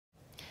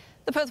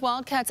The Perth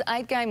Wildcats'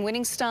 8-game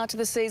winning start to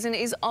the season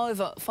is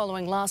over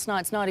following last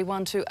night's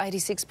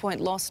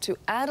 91-86-point loss to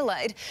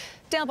Adelaide.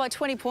 Down by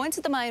 20 points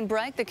at the main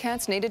break, the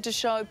Cats needed to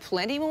show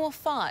plenty more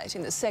fight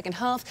in the second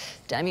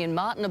half. Damien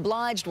Martin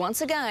obliged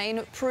once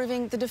again,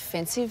 proving the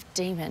defensive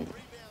demon.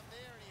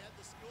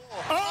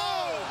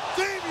 Oh,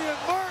 Damien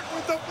Martin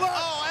with the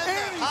block,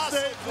 and he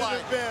saves it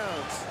in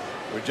bounds.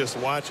 We're just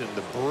watching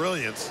the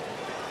brilliance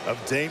of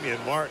Damien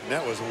Martin.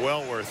 That was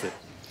well worth it.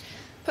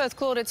 Perth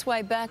clawed its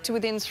way back to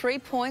within 3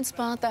 points,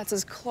 but that's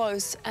as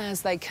close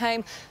as they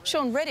came.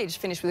 Shawn Redhage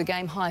finished with a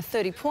game-high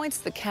 30 points.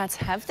 The Cats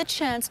have the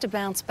chance to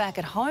bounce back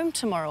at home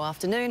tomorrow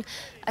afternoon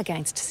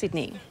against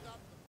Sydney.